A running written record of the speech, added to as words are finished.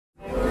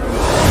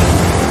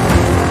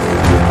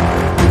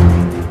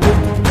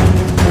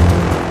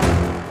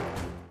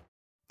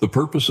The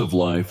purpose of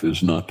life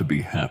is not to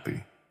be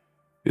happy.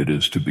 It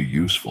is to be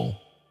useful,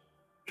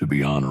 to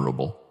be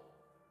honorable,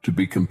 to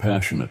be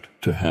compassionate,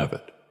 to have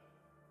it.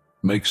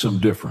 Make some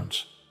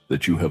difference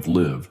that you have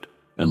lived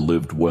and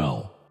lived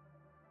well.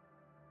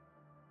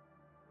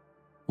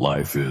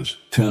 Life is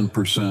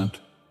 10%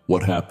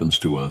 what happens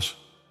to us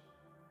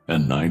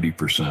and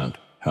 90%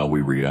 how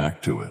we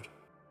react to it.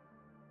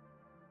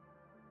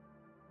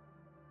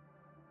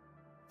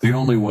 The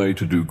only way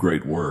to do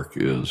great work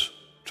is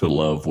to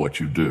love what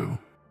you do.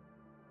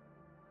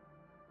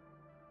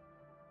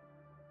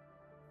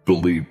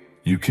 Believe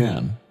you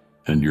can,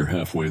 and you're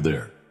halfway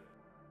there.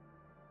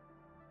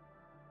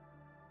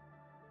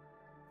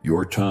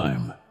 Your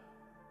time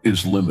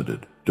is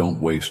limited.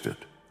 Don't waste it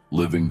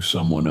living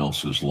someone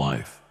else's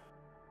life.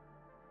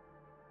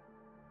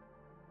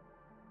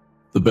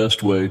 The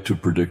best way to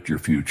predict your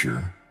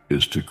future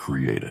is to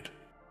create it.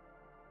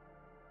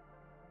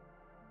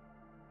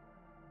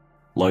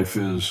 Life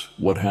is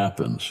what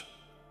happens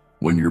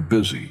when you're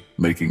busy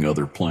making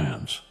other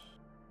plans.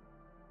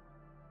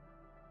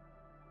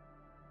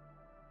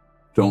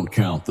 Don't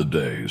count the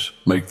days,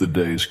 make the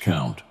days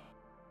count.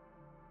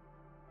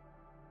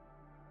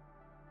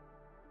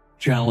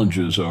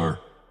 Challenges are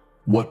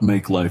what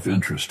make life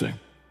interesting,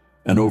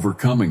 and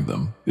overcoming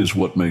them is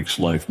what makes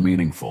life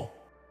meaningful.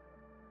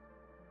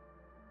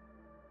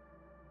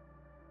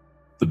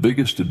 The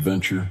biggest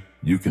adventure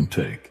you can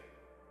take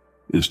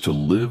is to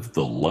live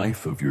the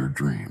life of your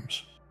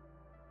dreams.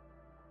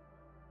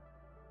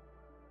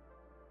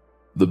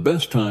 The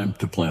best time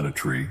to plant a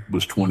tree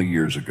was 20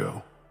 years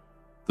ago.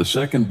 The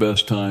second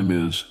best time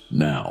is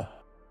now.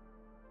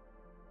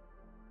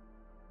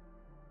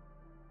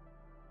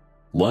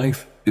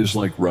 Life is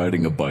like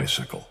riding a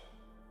bicycle.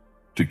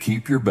 To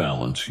keep your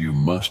balance, you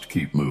must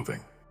keep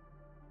moving.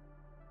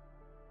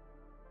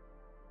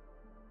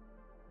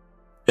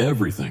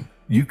 Everything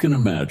you can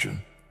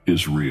imagine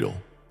is real.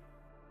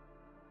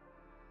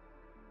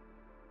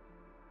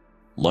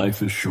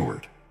 Life is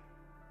short,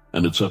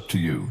 and it's up to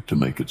you to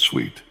make it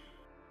sweet.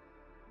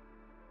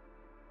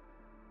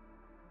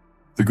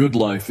 The good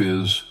life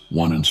is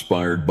one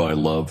inspired by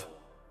love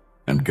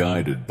and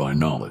guided by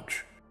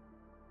knowledge.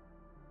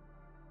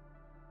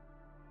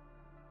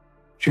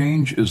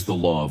 Change is the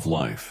law of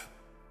life,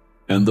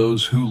 and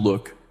those who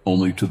look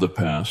only to the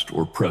past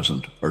or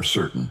present are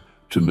certain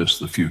to miss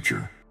the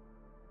future.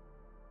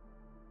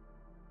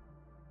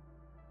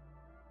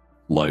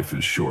 Life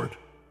is short.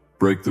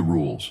 Break the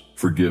rules,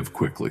 forgive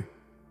quickly,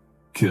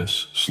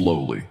 kiss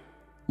slowly,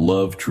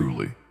 love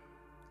truly,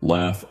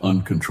 laugh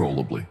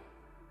uncontrollably,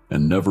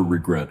 and never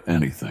regret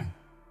anything.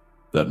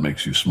 That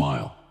makes you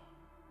smile.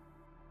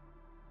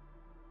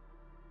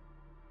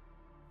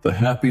 The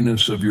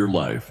happiness of your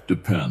life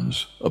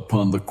depends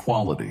upon the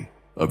quality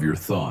of your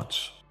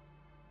thoughts.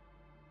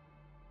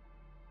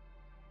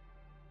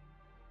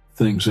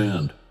 Things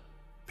end,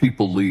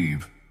 people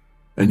leave,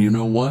 and you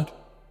know what?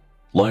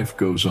 Life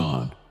goes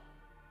on.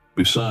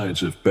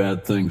 Besides, if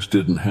bad things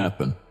didn't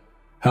happen,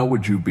 how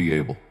would you be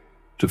able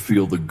to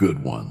feel the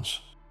good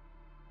ones?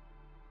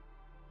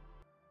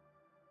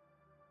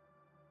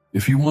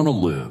 If you want to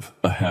live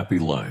a happy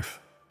life,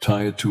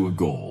 tie it to a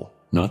goal,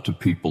 not to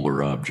people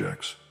or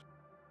objects.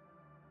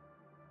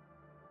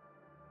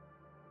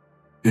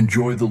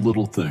 Enjoy the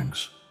little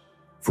things,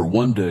 for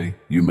one day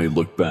you may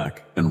look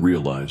back and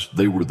realize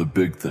they were the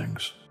big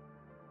things.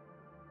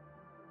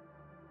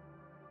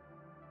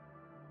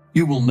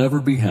 You will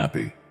never be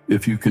happy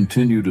if you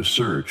continue to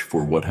search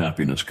for what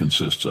happiness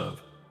consists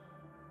of.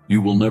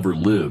 You will never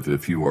live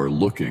if you are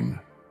looking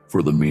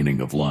for the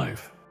meaning of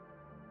life.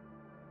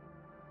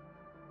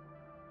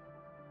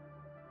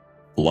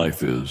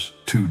 Life is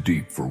too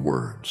deep for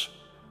words,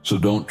 so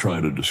don't try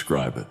to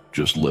describe it,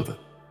 just live it.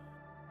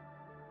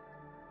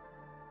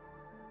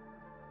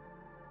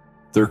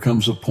 There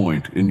comes a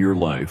point in your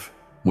life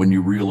when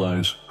you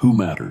realize who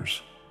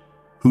matters,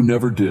 who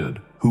never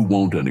did, who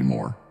won't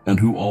anymore, and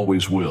who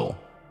always will.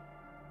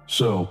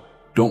 So,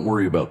 don't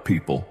worry about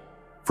people.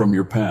 From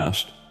your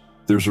past,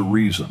 there's a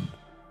reason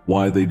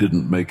why they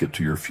didn't make it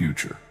to your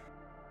future.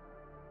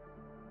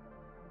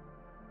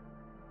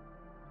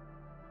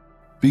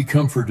 Be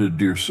comforted,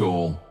 dear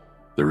soul.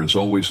 There is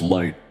always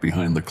light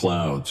behind the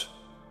clouds.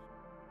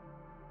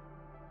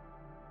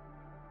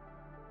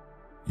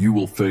 You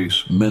will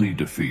face many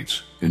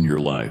defeats in your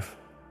life,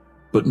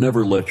 but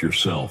never let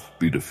yourself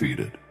be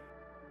defeated.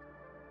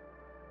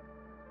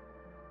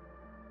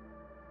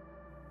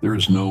 There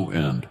is no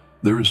end.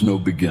 There is no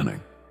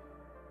beginning.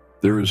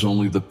 There is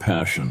only the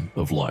passion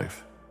of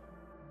life.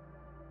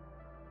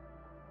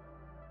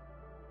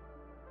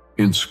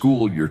 In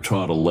school, you're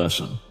taught a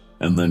lesson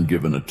and then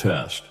given a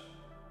test.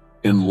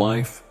 In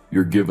life,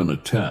 you're given a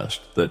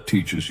test that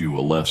teaches you a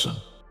lesson.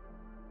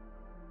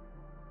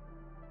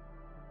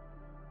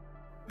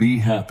 Be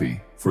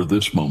happy for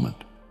this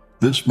moment.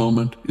 This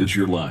moment is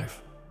your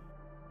life.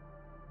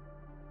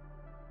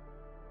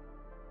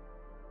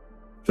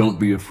 Don't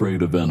be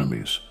afraid of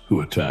enemies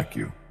who attack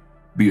you.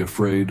 Be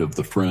afraid of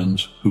the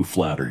friends who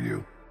flatter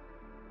you.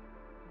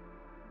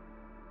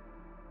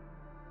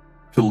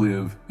 To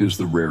live is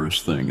the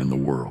rarest thing in the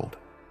world.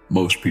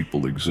 Most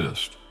people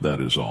exist,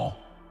 that is all.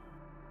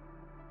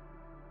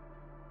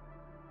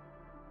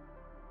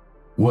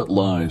 What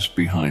lies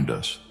behind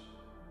us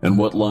and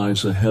what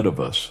lies ahead of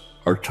us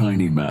are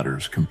tiny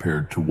matters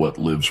compared to what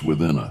lives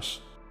within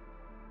us.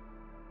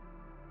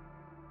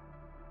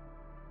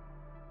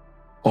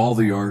 All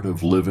the art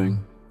of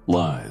living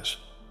lies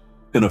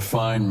in a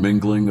fine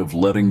mingling of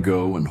letting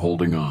go and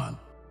holding on.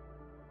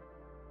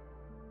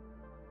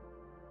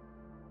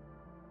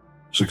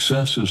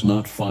 Success is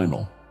not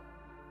final.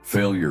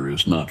 Failure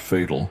is not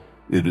fatal.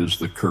 It is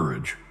the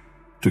courage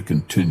to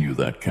continue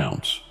that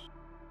counts.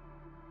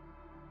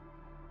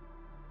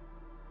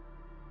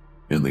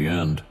 In the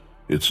end,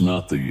 it's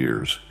not the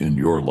years in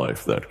your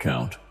life that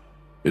count.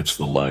 It's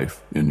the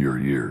life in your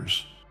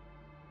years.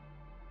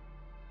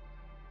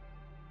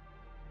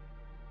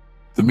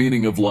 The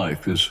meaning of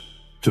life is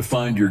to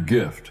find your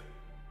gift.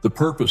 The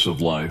purpose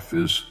of life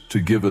is to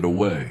give it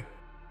away.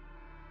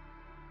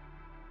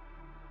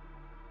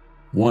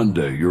 One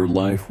day your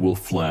life will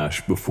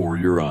flash before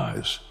your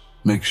eyes.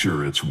 Make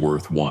sure it's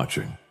worth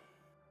watching.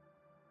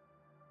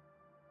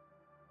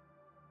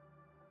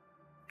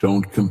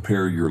 Don't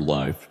compare your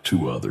life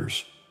to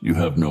others. You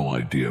have no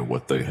idea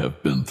what they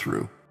have been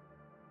through.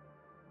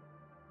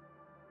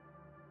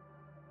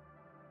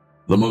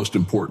 The most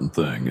important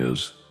thing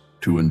is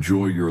to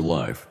enjoy your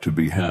life, to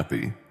be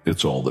happy.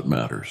 It's all that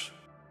matters.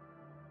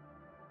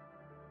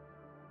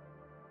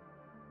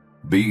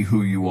 Be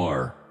who you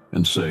are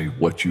and say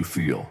what you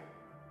feel.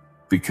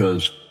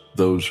 Because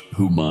those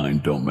who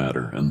mind don't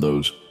matter, and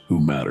those who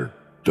matter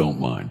don't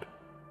mind.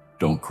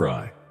 Don't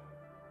cry,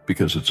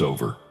 because it's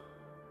over.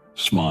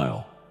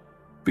 Smile,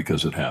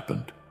 because it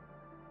happened.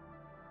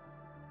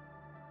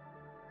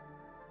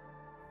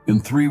 In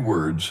 3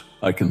 words,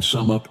 I can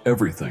sum up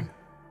everything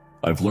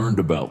I've learned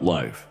about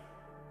life.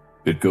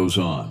 It goes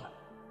on.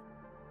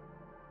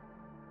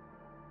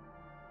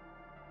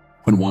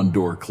 When one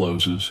door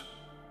closes,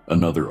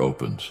 another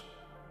opens.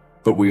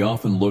 But we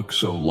often look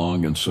so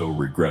long and so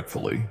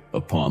regretfully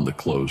upon the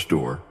closed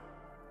door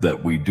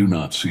that we do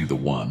not see the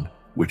one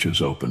which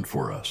is opened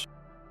for us.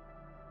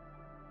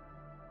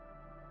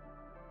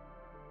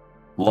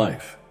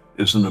 Life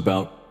isn't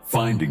about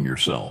finding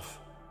yourself.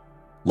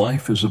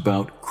 Life is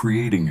about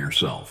creating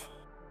yourself.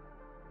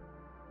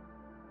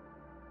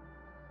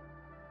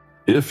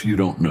 If you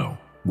don't know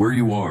where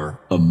you are,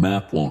 a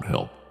map won't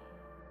help.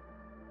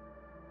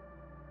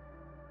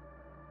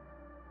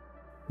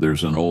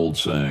 There's an old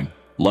saying,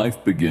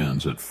 life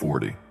begins at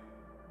 40.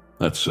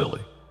 That's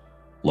silly.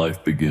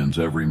 Life begins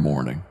every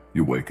morning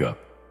you wake up.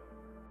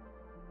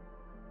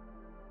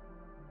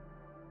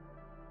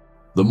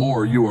 The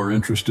more you are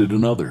interested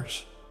in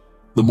others,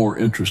 the more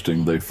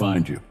interesting they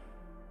find you.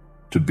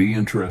 To be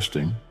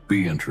interesting,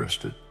 be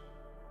interested.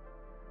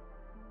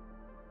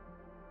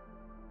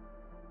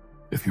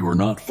 If you are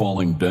not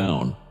falling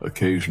down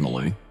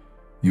occasionally,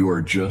 you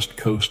are just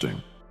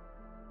coasting.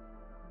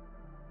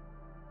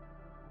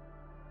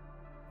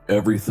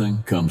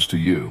 Everything comes to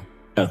you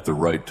at the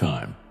right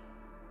time.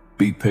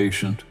 Be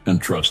patient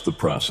and trust the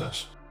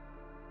process.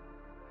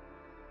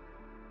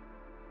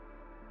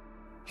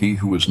 He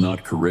who is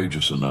not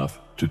courageous enough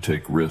to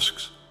take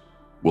risks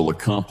will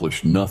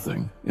accomplish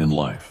nothing in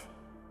life.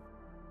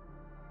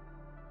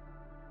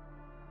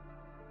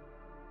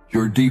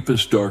 Your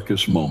deepest,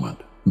 darkest moment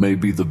may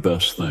be the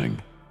best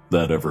thing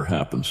that ever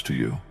happens to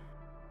you.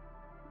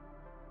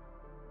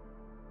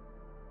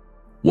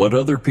 What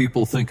other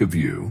people think of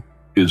you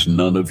is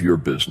none of your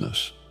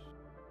business.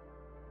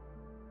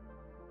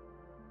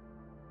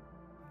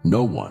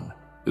 No one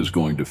is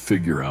going to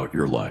figure out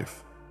your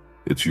life.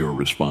 It's your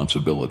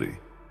responsibility.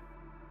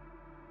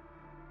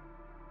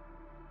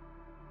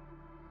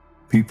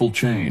 People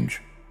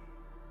change.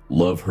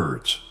 Love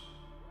hurts.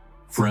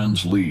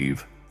 Friends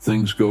leave.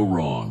 Things go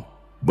wrong.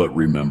 But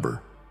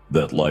remember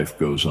that life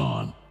goes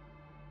on.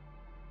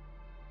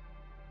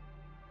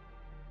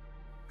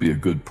 Be a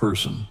good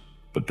person,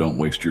 but don't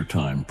waste your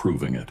time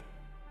proving it.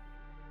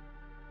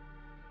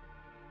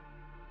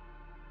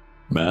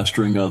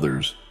 Mastering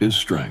others is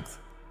strength.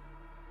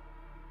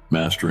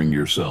 Mastering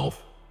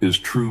yourself is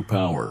true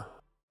power.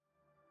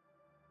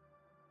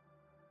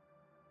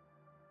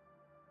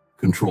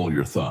 Control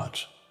your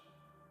thoughts,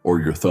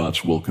 or your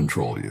thoughts will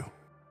control you.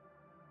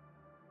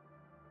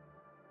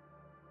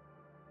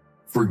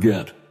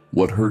 Forget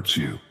what hurts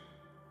you,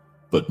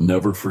 but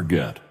never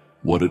forget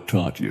what it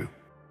taught you.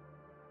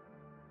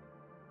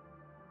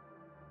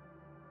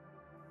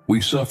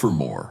 We suffer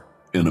more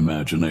in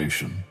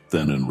imagination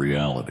than in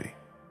reality.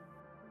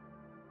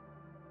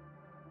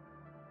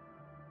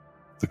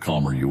 The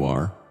calmer you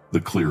are, the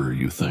clearer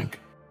you think.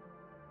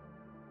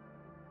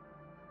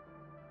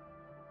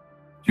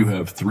 You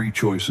have 3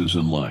 choices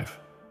in life.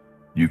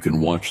 You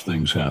can watch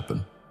things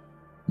happen,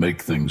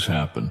 make things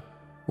happen,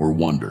 or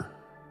wonder,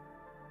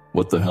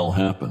 what the hell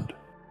happened?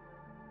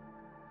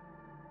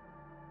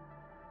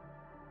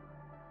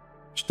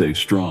 Stay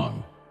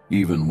strong,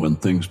 even when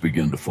things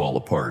begin to fall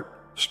apart.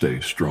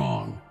 Stay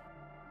strong.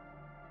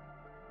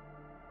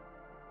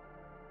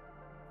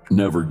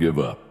 Never give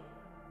up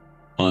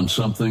on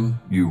something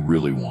you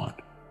really want.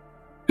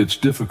 It's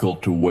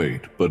difficult to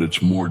wait, but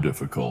it's more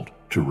difficult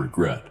to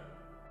regret.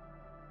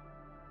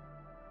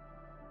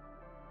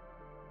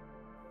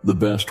 The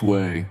best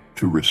way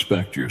to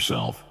respect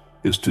yourself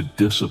is to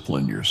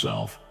discipline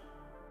yourself.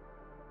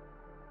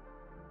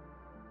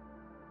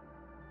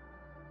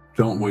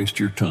 Don't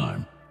waste your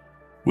time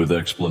with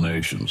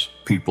explanations.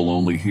 People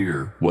only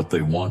hear what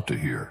they want to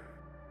hear.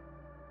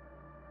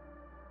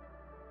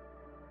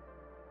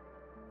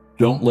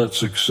 Don't let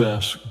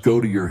success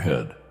go to your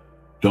head.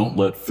 Don't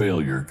let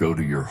failure go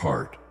to your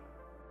heart.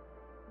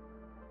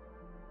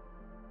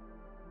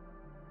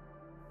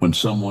 When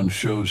someone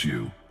shows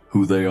you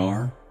who they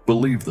are,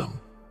 believe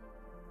them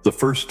the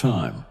first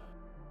time.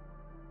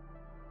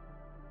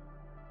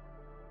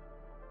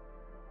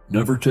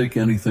 Never take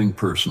anything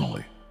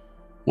personally.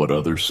 What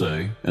others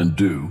say and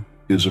do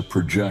is a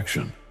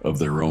projection of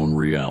their own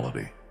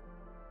reality.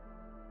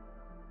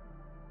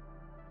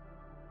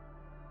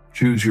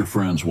 Choose your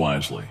friends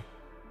wisely.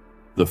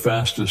 The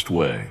fastest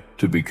way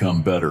to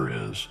become better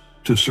is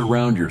to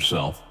surround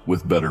yourself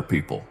with better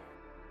people.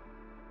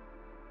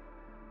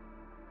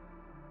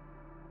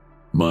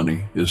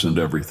 Money isn't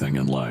everything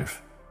in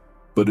life,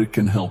 but it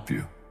can help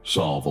you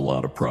solve a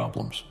lot of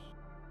problems.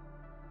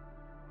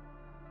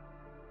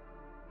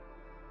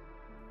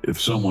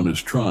 If someone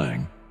is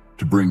trying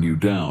to bring you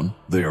down,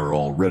 they are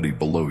already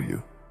below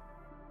you.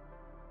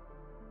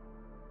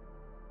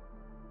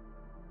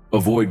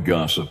 Avoid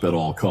gossip at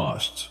all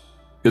costs.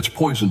 It's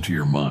poison to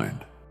your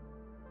mind.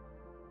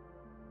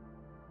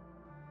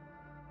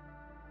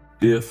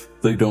 If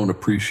they don't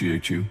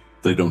appreciate you,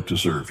 they don't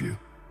deserve you.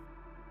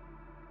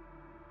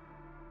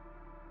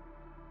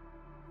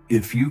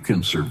 If you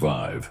can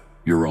survive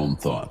your own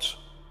thoughts,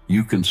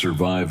 you can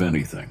survive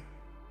anything.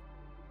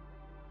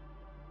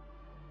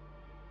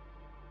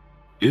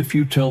 If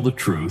you tell the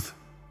truth,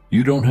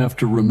 you don't have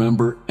to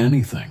remember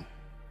anything.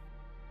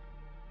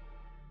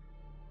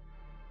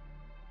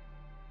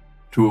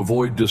 To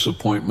avoid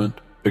disappointment,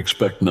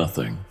 expect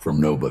nothing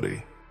from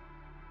nobody.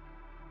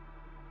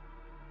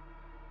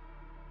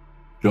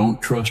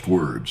 Don't trust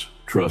words,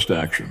 trust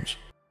actions.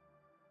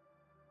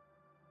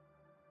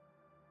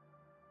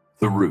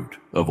 The root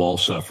of all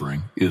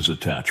suffering is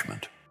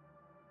attachment.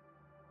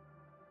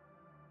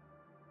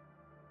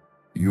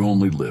 You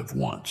only live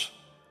once,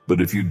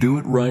 but if you do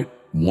it right,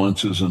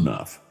 once is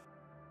enough.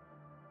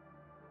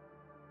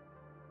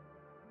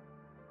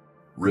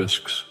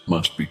 Risks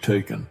must be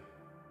taken,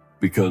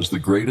 because the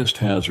greatest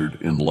hazard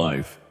in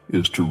life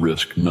is to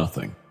risk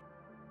nothing.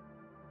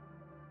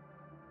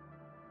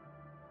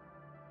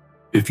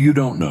 If you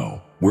don't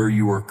know where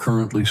you are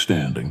currently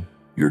standing,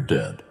 you're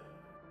dead.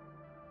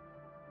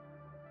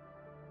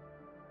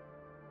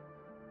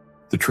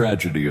 The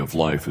tragedy of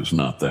life is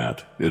not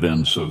that it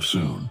ends so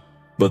soon,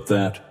 but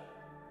that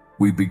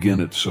we begin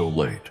it so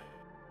late.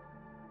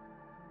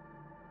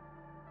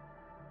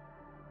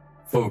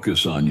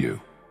 Focus on you.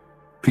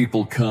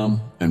 People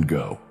come and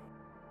go.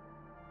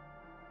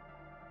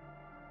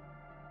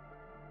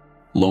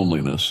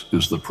 Loneliness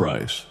is the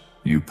price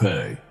you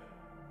pay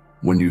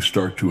when you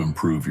start to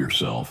improve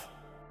yourself.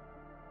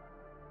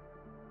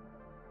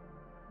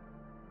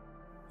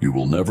 You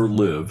will never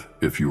live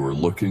if you are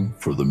looking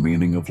for the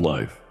meaning of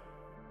life.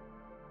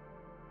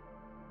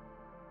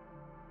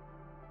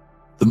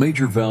 The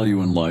major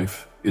value in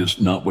life is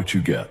not what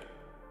you get.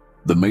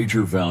 The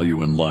major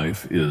value in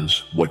life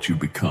is what you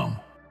become.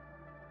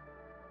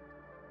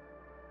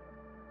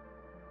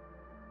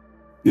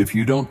 If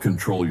you don't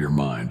control your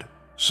mind,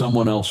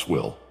 someone else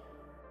will.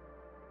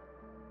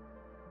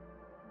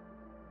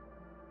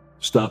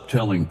 Stop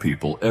telling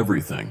people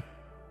everything.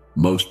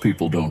 Most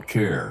people don't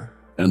care,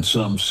 and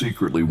some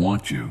secretly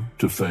want you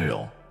to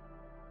fail.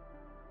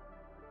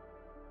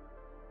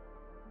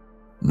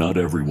 Not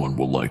everyone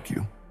will like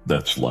you.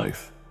 That's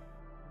life.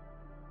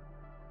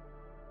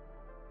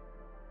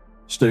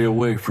 Stay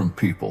away from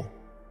people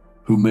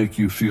who make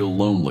you feel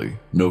lonely.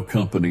 No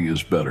company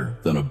is better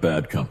than a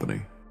bad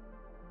company.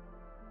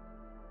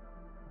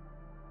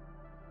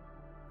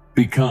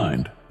 Be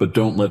kind, but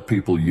don't let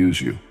people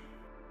use you.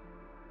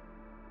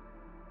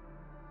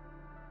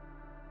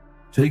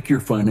 Take your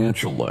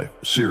financial life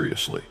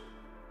seriously.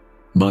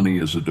 Money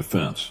is a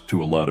defense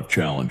to a lot of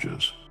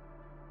challenges.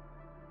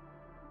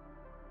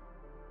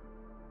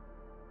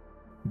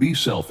 Be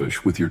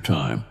selfish with your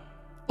time.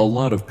 A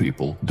lot of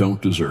people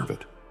don't deserve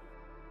it.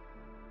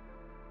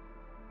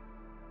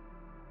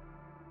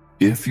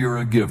 If you're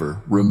a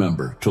giver,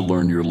 remember to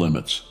learn your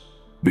limits,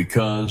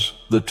 because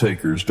the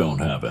takers don't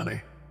have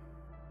any.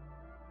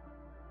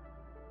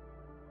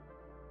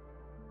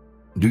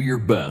 Do your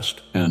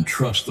best and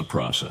trust the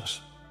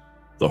process.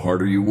 The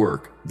harder you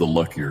work, the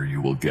luckier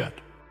you will get.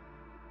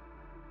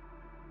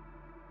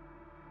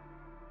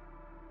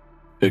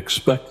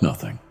 Expect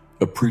nothing.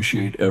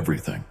 Appreciate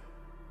everything.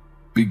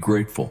 Be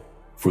grateful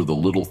for the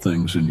little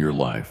things in your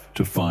life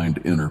to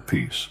find inner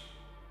peace.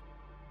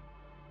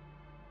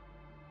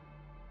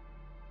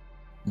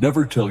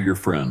 Never tell your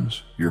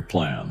friends your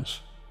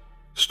plans.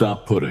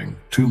 Stop putting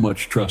too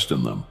much trust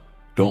in them.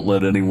 Don't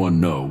let anyone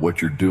know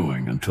what you're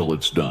doing until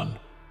it's done.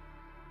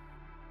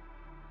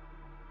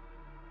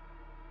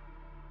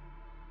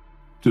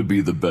 To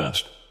be the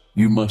best,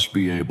 you must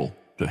be able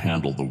to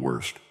handle the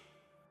worst.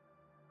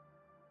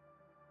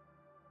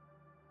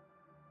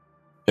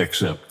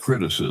 Accept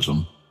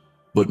criticism,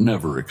 but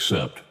never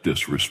accept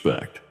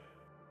disrespect.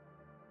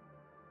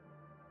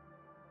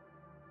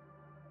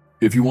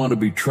 If you want to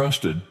be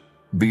trusted,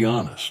 be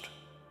honest.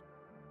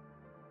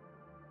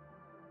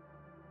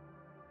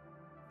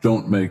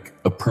 Don't make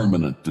a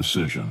permanent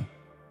decision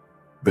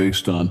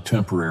based on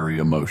temporary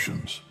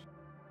emotions.